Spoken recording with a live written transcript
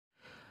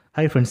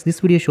Hi friends,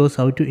 this video shows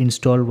how to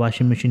install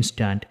washing machine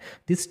stand.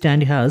 This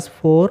stand has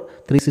 4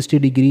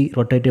 360-degree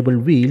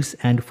rotatable wheels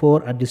and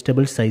 4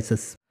 adjustable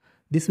sizes.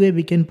 This way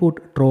we can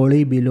put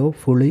trolley below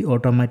fully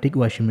automatic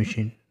washing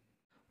machine.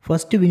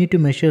 First we need to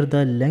measure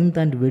the length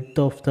and width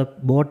of the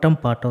bottom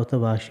part of the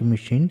washing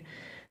machine.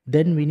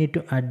 Then we need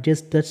to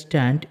adjust the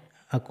stand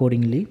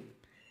accordingly.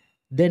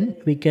 Then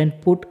we can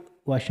put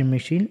washing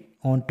machine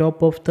on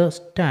top of the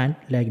stand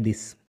like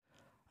this.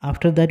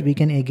 After that we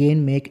can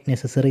again make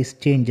necessary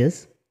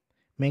changes.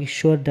 Make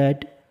sure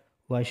that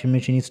washing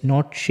machine is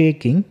not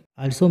shaking.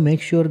 Also make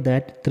sure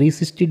that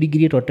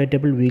 360-degree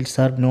rotatable wheels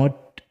are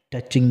not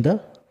touching the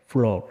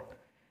floor.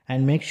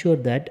 And make sure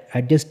that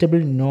adjustable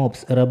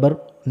knobs, rubber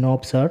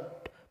knobs are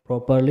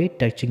properly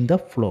touching the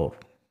floor.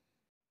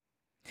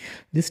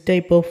 This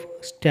type of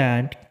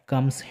stand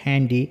comes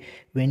handy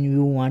when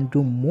you want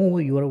to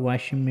move your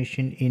washing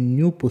machine in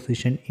new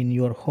position in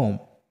your home.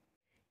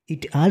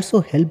 It also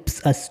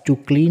helps us to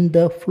clean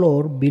the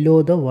floor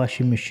below the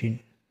washing machine.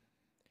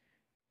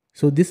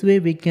 So this way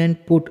we can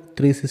put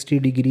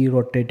 360-degree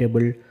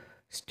rotatable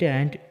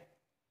stand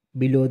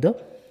below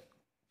the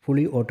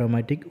fully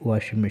automatic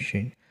washing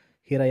machine.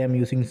 Here I am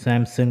using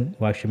Samsung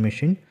washing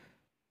machine.